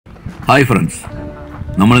Hi friends,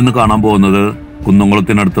 നമ്മളിന്ന് കാണാൻ പോകുന്നത്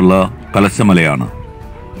കുന്നംകുളത്തിനടുത്തുള്ള കലശമലയാണ്.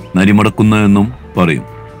 നരിമടക്കുന്ന് എന്നും പറയും.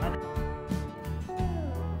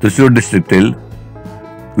 തൃശ്ശൂർ ഡിസ്ട്രിക്റ്റിൽ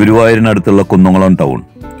ഗുരുവായൂരിനടുത്തുള്ള കുന്നംകുളം ടൗൺ.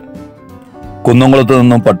 കുന്നംകുളത്ത്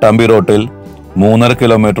നിന്നും പട്ടാമ്പി റോട്ടിൽ 3.5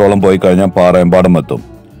 കിലോമീറ്ററോളം പോയി കഴിഞ്ഞാൽ പാറയമ്പാടം എത്തും.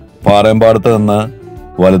 പാറയമ്പാടത്ത് നിന്ന്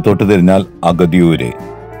വലത്തോട്ട് തിരിഞ്ഞാൽ അകതിയൂര്.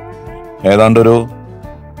 ഏതാണ്ടൊരു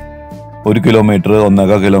 1 കിലോമീറ്റർ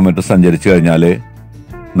 1.25 കിലോമീറ്റർ സഞ്ചരിച്ചു കഴിഞ്ഞാൽ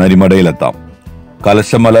നരിമടയിലെത്താം.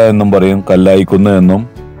 കലശമല എന്നും പറയും, കല്ലായിക്കുന്ന് എന്നും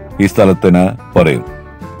ഈ സ്ഥലത്തിന് പറയും.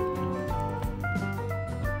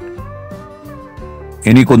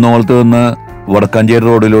 ഇനി കുന്നംകുളത്ത് നിന്ന് വടക്കാഞ്ചേരി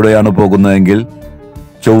റോഡിലൂടെയാണ് പോകുന്നതെങ്കിൽ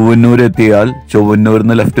ചൊവ്വന്നൂർ എത്തിയാൽ ചൊവ്വന്നൂരിൽ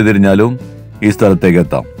നിന്ന് ലെഫ്റ്റ് തിരിഞ്ഞാലും ഈ സ്ഥലത്തേക്ക്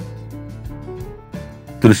എത്താം.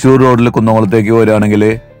 തൃശ്ശൂർ റോഡിൽ കുന്നംകുളത്തേക്ക് വരികയാണെങ്കിൽ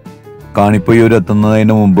കാണിപ്പയ്യൂർ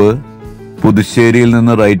എത്തുന്നതിന് മുമ്പ് പുതുശ്ശേരിയിൽ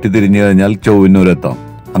നിന്ന് റൈറ്റ് തിരിഞ്ഞു കഴിഞ്ഞാൽ ചൊവ്വന്നൂർ എത്താം.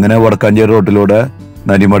 അങ്ങനെ വടക്കാഞ്ചേരി റോഡിലൂടെ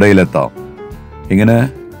നരിമടയിലെത്താം. ഇങ്ങനെ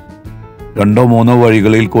 2-3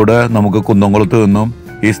 വഴികളിൽ കൂടെ നമുക്ക് കുന്നംകുളത്ത് നിന്നും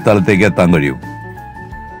ഈ സ്ഥലത്തേക്ക് എത്താൻ കഴിയും.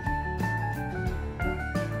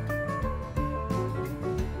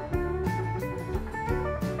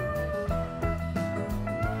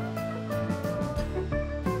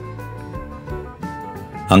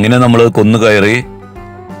 അങ്ങനെ നമ്മൾ കുന്ന് കയറി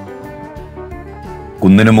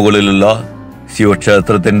കുന്നിന് മുകളിലുള്ള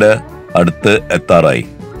ശിവക്ഷേത്രത്തിന്റെ അടുത്ത് എത്താറായി.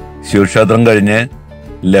 ശിവക്ഷേത്രം കഴിഞ്ഞ്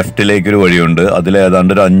ലെഫ്റ്റിലേക്കൊരു വഴിയുണ്ട്.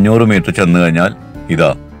 അതിലേതാണ്ട് ഒരു 500 മീറ്റർ ചെന്ന് കഴിഞ്ഞാൽ ഇതാ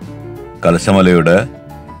കലശമലയുടെ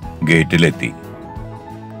ഗേറ്റിലെത്തി.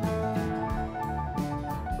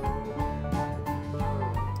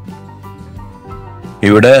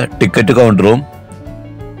 ഇവിടെ ടിക്കറ്റ് കൗണ്ടറും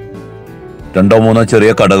 2-3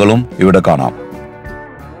 ചെറിയ കടകളും ഇവിടെ കാണാം.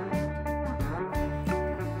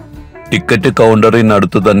 ടിക്കറ്റ്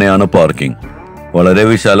കൗണ്ടറിനടുത്ത് തന്നെയാണ് പാർക്കിംഗ്. വളരെ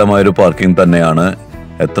വിശാലമായൊരു പാർക്കിംഗ് തന്നെയാണ്.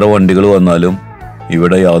 എത്ര വണ്ടികൾ വന്നാലും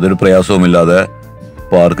ഇവിടെ യാതൊരു പ്രയാസവുമില്ലാതെ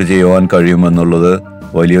പാർക്ക് ചെയ്യുവാൻ കഴിയുമെന്നുള്ളത്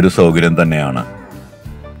വലിയൊരു സൗകര്യം തന്നെയാണ്.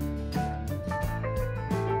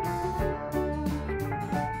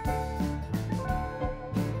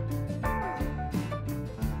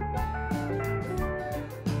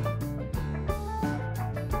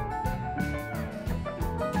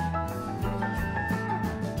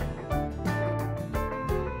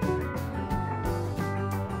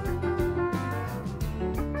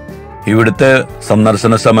 ഇവിടുത്തെ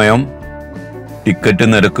സന്ദർശന സമയം, ടിക്കറ്റ്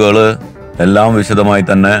നിരക്കുകൾ എല്ലാം വിശദമായി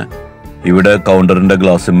തന്നെ ഇവിടെ കൗണ്ടറിന്റെ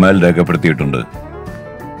ഗ്ലാസിന്മേൽ രേഖപ്പെടുത്തിയിട്ടുണ്ട്.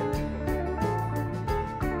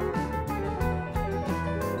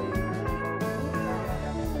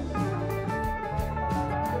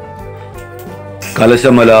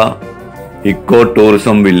 കലശമല ഇക്കോ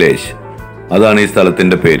ടൂറിസം വില്ലേജ്, അതാണ് ഈ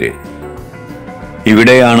സ്ഥലത്തിന്റെ പേര്.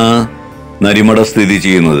 ഇവിടെയാണ് നരിമട സ്ഥിതി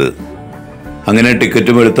ചെയ്യുന്നത്. അങ്ങനെ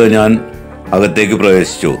ടിക്കറ്റും എടുത്ത് ഞാൻ അകത്തേക്ക്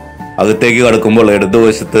പ്രവേശിച്ചു. അകത്തേക്ക് കടക്കുമ്പോൾ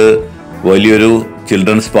ഇടതുവശത്ത് വലിയൊരു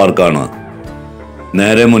ചിൽഡ്രൻസ് പാർക്കാണ്.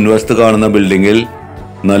 നേരെ മുൻവശത്ത് കാണുന്ന ബിൽഡിങ്ങിൽ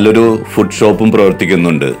നല്ലൊരു ഫുഡ് ഷോപ്പും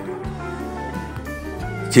പ്രവർത്തിക്കുന്നുണ്ട്.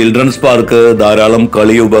 ചിൽഡ്രൻസ് പാർക്ക് ധാരാളം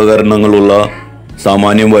കളി ഉപകരണങ്ങളുള്ള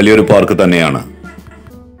സാമാന്യം വലിയൊരു പാർക്ക് തന്നെയാണ്.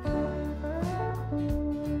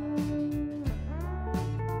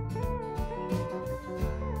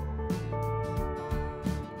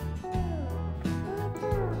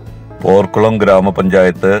 പോർക്കുളം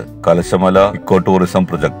ഗ്രാമപഞ്ചായത്ത് കലശമല ഇക്കോ ടൂറിസം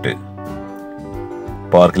പ്രൊജക്ട്.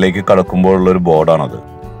 പാർക്കിലേക്ക് കടക്കുമ്പോഴുള്ളൊരു ബോർഡാണത്.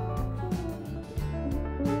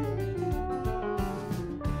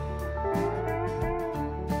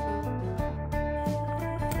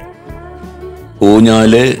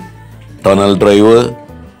 ഊഞ്ഞാല്, ടണൽ ഡ്രൈവ്,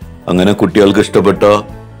 അങ്ങനെ കുട്ടികൾക്ക് ഇഷ്ടപ്പെട്ട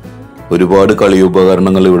ഒരുപാട് കളി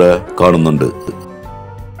ഉപകരണങ്ങൾ ഇവിടെ കാണുന്നുണ്ട്.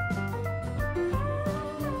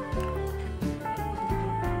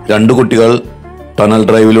 രണ്ട് കുട്ടികൾ ടണൽ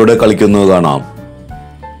ഡ്രൈവിലൂടെ കളിക്കുന്നത് കാണാം.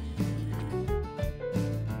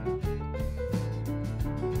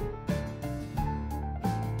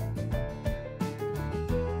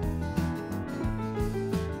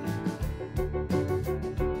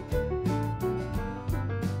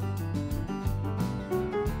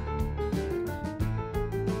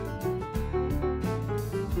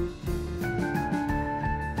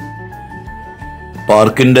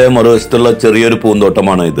 പാർക്കിന്റെ മറുവശത്തുള്ള ചെറിയൊരു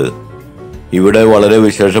പൂന്തോട്ടമാണ് ഇത്. ഇവിടെ വളരെ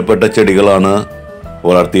വിശേഷപ്പെട്ട ചെടികളാണ്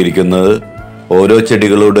വളർത്തിയിരിക്കുന്നത്. ഓരോ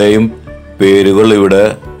ചെടികളുടെയും പേരുകൾ ഇവിടെ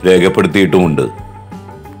രേഖപ്പെടുത്തിയിട്ടുമുണ്ട്.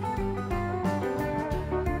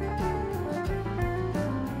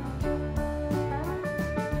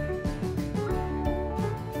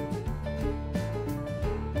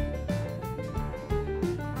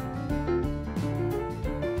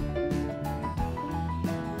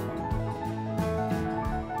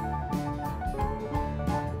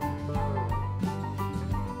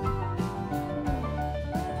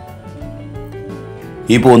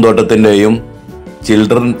 ഈ പൂന്തോട്ടത്തിൻ്റെയും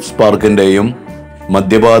ചിൽഡ്രൻസ് പാർക്കിൻ്റെയും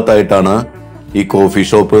മധ്യഭാഗത്തായിട്ടാണ് ഈ കോഫി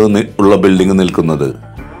ഷോപ്പ് ഉള്ള ബിൽഡിംഗ് നിൽക്കുന്നത്.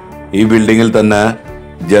 ഈ ബിൽഡിങ്ങിൽ തന്നെ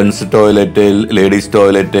ജെൻസ് ടോയ്ലറ്റ്, ലേഡീസ്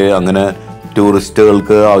ടോയ്ലറ്റ്, അങ്ങനെ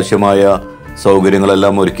ടൂറിസ്റ്റുകൾക്ക് ആവശ്യമായ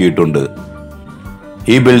സൗകര്യങ്ങളെല്ലാം ഒരുക്കിയിട്ടുണ്ട്.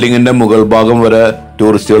 ഈ ബിൽഡിങ്ങിന്റെ മുകൾ ഭാഗം വരെ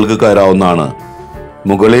ടൂറിസ്റ്റുകൾക്ക് കയറാവുന്നതാണ്.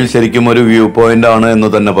 മുകളിൽ ശരിക്കും ഒരു വ്യൂ പോയിന്റ് ആണ് എന്ന്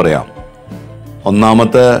തന്നെ പറയാം.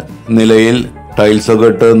 ഒന്നാമത്തെ നിലയിൽ ടൈൽസ് ഒക്കെ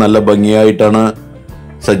ഇട്ട് നല്ല ഭംഗിയായിട്ടാണ്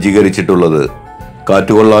സജ്ജീകരിച്ചിട്ടുള്ളത്.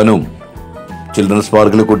 കാറ്റുകൊള്ളാനും ചിൽഡ്രൻസ്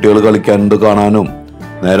പാർക്കിൽ കുട്ടികൾ കളിക്കാനുണ്ട് കാണാനും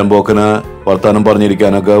നേരം പോക്കിന് വർത്താനം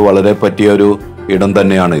പറഞ്ഞിരിക്കാനൊക്കെ വളരെ പറ്റിയ ഒരു ഇടം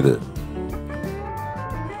തന്നെയാണിത്.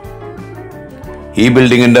 ഈ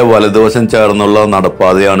ബിൽഡിങ്ങിന്റെ വലതുവശം ചേർന്നുള്ള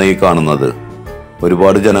നടപ്പാതയാണ് ഈ കാണുന്നത്.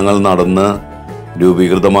 ഒരുപാട് ജനങ്ങൾ നടന്ന്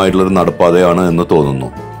രൂപീകൃതമായിട്ടുള്ളൊരു നടപ്പാതയാണ് എന്ന് തോന്നുന്നു.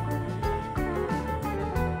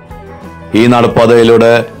 ഈ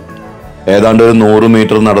നടപ്പാതയിലൂടെ ഏതാണ്ട് ഒരു 100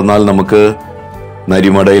 മീറ്റർ നടന്നാൽ നമുക്ക്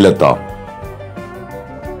നരിമടയിലെത്താം.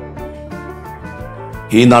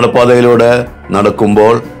 ഈ നടപ്പാതയിലൂടെ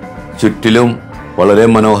നടക്കുമ്പോൾ ചുറ്റിലും വളരെ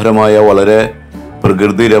മനോഹരമായ, വളരെ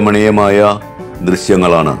പ്രകൃതി രമണീയമായ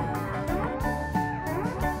ദൃശ്യങ്ങളാണ്.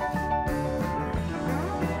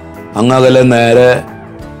 അങ്ങകലെ നേരെ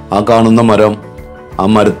ആ കാണുന്ന മരം, ആ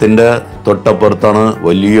മരത്തിൻ്റെ തൊട്ടപ്പുറത്താണ്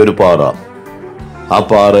വലിയൊരു പാറ. ആ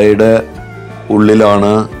പാറയുടെ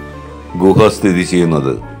ഉള്ളിലാണ് ഗുഹ സ്ഥിതി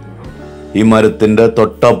ചെയ്യുന്നത്. ഈ മരത്തിൻ്റെ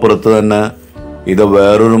തൊട്ടപ്പുറത്ത് തന്നെ ഇത്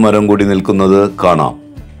വേറൊരു മരം കൂടി നിൽക്കുന്നത് കാണാം.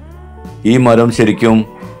 ഈ മരം ശരിക്കും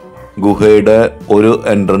ഗുഹയുടെ ഒരു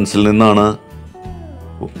എൻട്രൻസിൽ നിന്നാണ്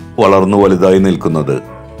വളർന്നു വലുതായി നിൽക്കുന്നത്.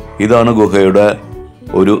 ഇതാണ് ഗുഹയുടെ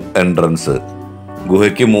ഒരു എൻട്രൻസ്.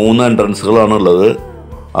 ഗുഹയ്ക്ക് 3 എൻട്രൻസുകളാണ് ഉള്ളത്.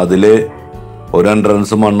 അതിൽ ഒരു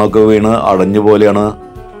എൻട്രൻസ് മണ്ണൊക്കെ വീണ് അടഞ്ഞു പോലെയാണ്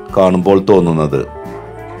കാണുമ്പോൾ തോന്നുന്നത്.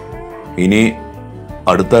 ഇനി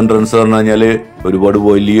അടുത്ത എൻട്രൻസ് പറഞ്ഞു കഴിഞ്ഞാൽ ഒരുപാട്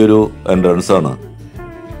വലിയൊരു എൻട്രൻസ് ആണ്.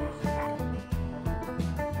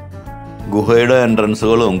 ഗുഹയുടെ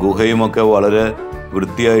എൻട്രൻസുകളും ഗുഹയും ഒക്കെ വളരെ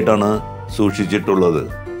വൃത്തിയായിട്ടാണ് സൂക്ഷിച്ചിട്ടുള്ളത്.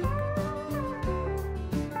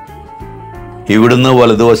 ഇവിടുന്ന്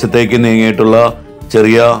വലതുവശത്തേക്ക് നീങ്ങിയിട്ടുള്ള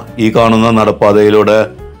ചെറിയ ഈ കാണുന്ന നടപ്പാതയിലൂടെ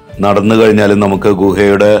നടന്നു കഴിഞ്ഞാൽ നമുക്ക്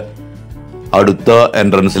ഗുഹയുടെ അടുത്ത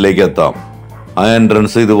എൻട്രൻസിലേക്ക് എത്താം. ആ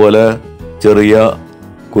എൻട്രൻസ് ഇതുപോലെ ചെറിയ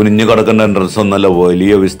കുനിഞ്ഞു കിടക്കേണ്ട എൻട്രൻസ് ഒന്നല്ല,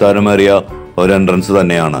 വലിയ വിസ്താരമേറിയ ഒരു എൻട്രൻസ്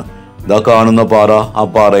തന്നെയാണ്. ഇതാ കാണുന്ന പാറ, ആ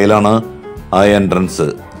പാറയിലാണ് ആ എൻട്രൻസ്.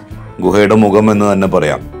 ഗുഹയുടെ മുഖം എന്ന് തന്നെ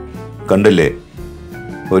പറയാം. കണ്ടില്ലേ,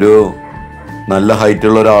 ഒരു നല്ല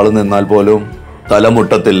ഹൈറ്റുള്ള ഒരാൾ നിന്നാൽ പോലും തല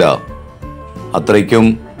മുട്ടത്തില്ല, അത്രയ്ക്കും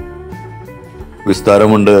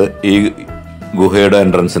വിസ്താരമുണ്ട് ഈ ഗുഹയുടെ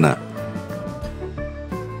എൻട്രൻസിന്.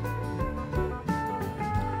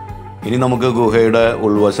 ഇനി നമുക്ക് ഗുഹയുടെ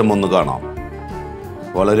ഉൾവശം ഒന്ന് കാണാം.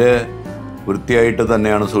 വളരെ വൃത്തിയായിട്ട്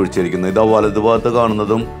തന്നെയാണ് സൂക്ഷിച്ചിരിക്കുന്നത്. ഇതാ വലതുഭാഗത്ത്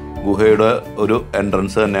കാണുന്നതും ഗുഹയുടെ ഒരു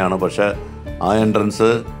എൻട്രൻസ് തന്നെയാണ്. പക്ഷെ ആ എൻട്രൻസ്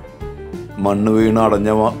മണ്ണ് വീണ് അടഞ്ഞ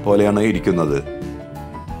പോലെയാണ് ഇരിക്കുന്നത്.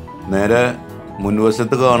 നേരെ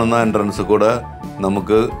മുൻവശത്ത് കാണുന്ന എൻട്രൻസ് കൂടെ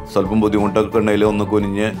നമുക്ക് സ്വല്പം ബുദ്ധിമുട്ടൊക്കെ ഉണ്ടെങ്കിൽ ഒന്ന്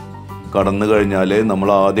കുനിഞ്ഞ് കടന്നു കഴിഞ്ഞാൽ നമ്മൾ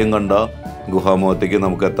ആദ്യം കണ്ട ഗുഹാമുഖത്തേക്ക്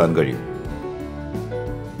നമുക്ക് എത്താൻ കഴിയും.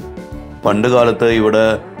 പണ്ട് കാലത്ത് ഇവിടെ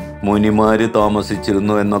മുനിമാര്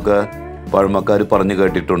താമസിച്ചിരുന്നു എന്നൊക്കെ പഴമക്കാർ പറഞ്ഞു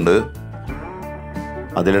കേട്ടിട്ടുണ്ട്.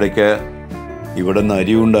 അതിനിടയ്ക്ക് ഇവിടെ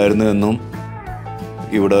നരി ഉണ്ടായിരുന്നു എന്നും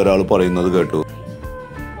ഇവിടെ ഒരാൾ പറയുന്നത് കേട്ടു.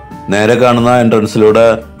 നേരെ കാണുന്ന എൻട്രൻസിലൂടെ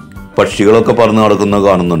പക്ഷികളൊക്കെ പറന്ന് നടക്കുന്നത്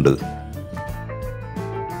കാണുന്നുണ്ട്.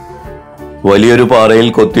 വലിയൊരു പാറയിൽ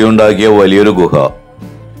കൊത്തിയുണ്ടാക്കിയ വലിയൊരു ഗുഹ.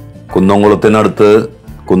 കുന്നംകുളത്തിനടുത്ത്,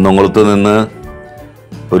 കുന്നംകുളത്ത് നിന്ന്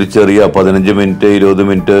ഒരു ചെറിയ 15 മിനിറ്റ് 20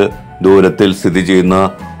 മിനിറ്റ് ദൂരത്തിൽ സ്ഥിതി ചെയ്യുന്ന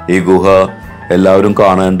ഈ ഗുഹ എല്ലാവരും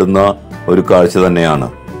കാണേണ്ടുന്ന ഒരു കാഴ്ച തന്നെയാണ്.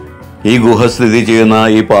 ഈ ഗുഹ സ്ഥിതി ചെയ്യുന്ന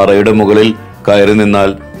ഈ പാറയുടെ മുകളിൽ കയറി നിന്നാൽ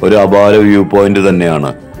ഒരു അപാര വ്യൂ പോയിന്റ് തന്നെയാണ്.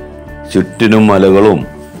 ചുറ്റിനും മലകളും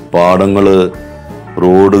പാടങ്ങള്,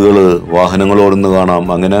 റോഡുകള്, വാഹനങ്ങൾ ഓടുന്നു കാണാം.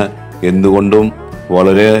 അങ്ങനെ എന്തുകൊണ്ടും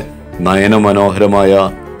വളരെ നയനമനോഹരമായ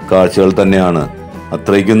കാഴ്ചകൾ തന്നെയാണ്.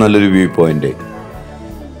 അത്രയ്ക്കും നല്ലൊരു വ്യൂ പോയിന്റ്.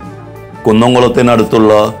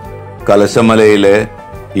 കുന്നംകുളത്തിനടുത്തുള്ള കലശമലയിലെ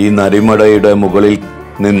ഈ നരിമടയുടെ മുകളിൽ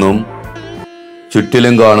നിന്നും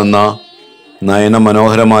ചുറ്റിലും കാണുന്ന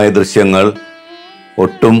നയനമനോഹരമായ ദൃശ്യങ്ങൾ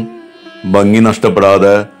ഒട്ടും ഭംഗി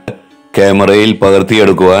നഷ്ടപ്പെടാതെ ക്യാമറയിൽ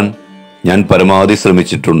പകർത്തിയെടുക്കുവാൻ ഞാൻ പരമാവധി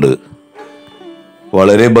ശ്രമിച്ചിട്ടുണ്ട്.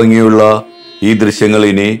 വളരെ ഭംഗിയുള്ള ഈ ദൃശ്യങ്ങൾ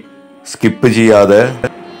ഇനി സ്കിപ്പ് ചെയ്യാതെ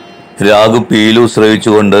രാഗു പീലു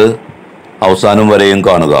ശ്രവിച്ചുകൊണ്ട് അവസാനം വരെയും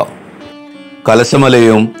കാണുക.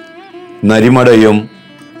 കലശമലയും നരിമടയും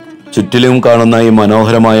ചുറ്റിലും കാണുന്ന ഈ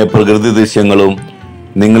മനോഹരമായ പ്രകൃതി ദൃശ്യങ്ങളും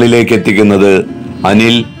നിങ്ങളിലേക്ക് എത്തിക്കുന്നത്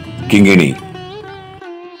അനിൽ കിങ്ങിണി.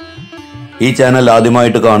 ഈ ചാനൽ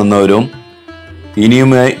ആദ്യമായിട്ട് കാണുന്നവരും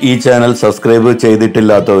ഇനിയും ഈ ചാനൽ സബ്സ്ക്രൈബ്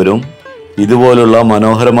ചെയ്തിട്ടില്ലാത്തവരും ഇതുപോലുള്ള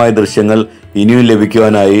മനോഹരമായ ദൃശ്യങ്ങൾ ഇനിയും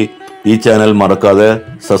ലഭിക്കുവാനായി ഈ ചാനൽ മറക്കാതെ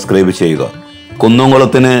സബ്സ്ക്രൈബ് ചെയ്യുക.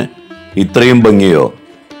 കുന്നംകുളത്തിന് ഇത്രയും ഭംഗിയോ?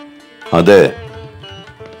 അതെ,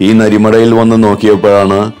 ഈ നരിമടയിൽ വന്ന്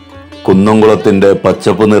നോക്കിയപ്പോഴാണ് കുന്നംകുളത്തിന്റെ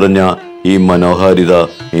പച്ചപ്പ് നിറഞ്ഞ ഈ മനോഹാരിത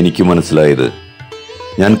എനിക്ക് മനസ്സിലായത്.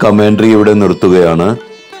 ഞാൻ കമന്ററി ഇവിടെ നിർത്തുകയാണ്.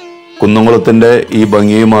 കുന്നംകുളത്തിന്റെ ഈ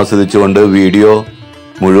ഭംഗിയും ആസ്വദിച്ചുകൊണ്ട് വീഡിയോ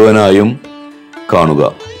മുഴുവനായും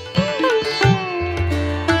കാണുക.